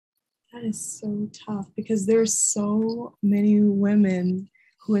That is so tough because there's so many women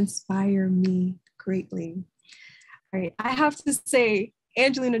who inspire me greatly. All right, I have to say,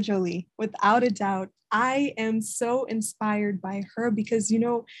 Angelina Jolie, without a doubt, I am so inspired by her because,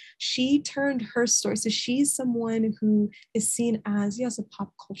 she turned her story. So she's someone who is seen as, yes, a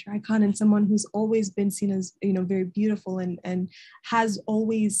pop culture icon and someone who's always been seen as, very beautiful and has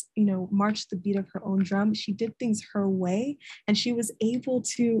always, marched the beat of her own drum. She did things her way and she was able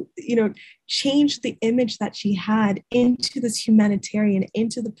to, change the image that she had into this humanitarian,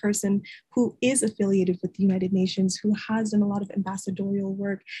 into the person who is affiliated with the United Nations, who has done a lot of ambassadorial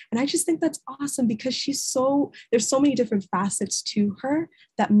work. And I just think that's awesome because there's so many different facets to her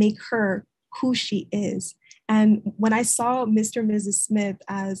that make her who she is. And when I saw Mr. and Mrs. Smith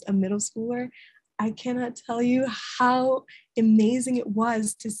as a middle schooler, I cannot tell you how amazing it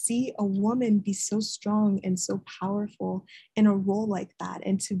was to see a woman be so strong and so powerful in a role like that,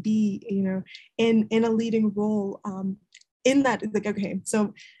 and to be, in a leading role in that. Like, okay,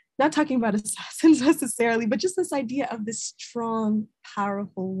 so not talking about assassins necessarily, but just this idea of this strong,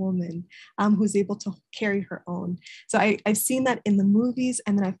 powerful woman who's able to carry her own. So I've seen that in the movies,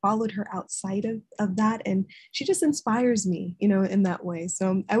 and then I followed her outside of that, and she just inspires me, in that way.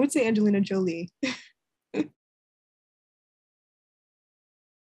 So I would say Angelina Jolie.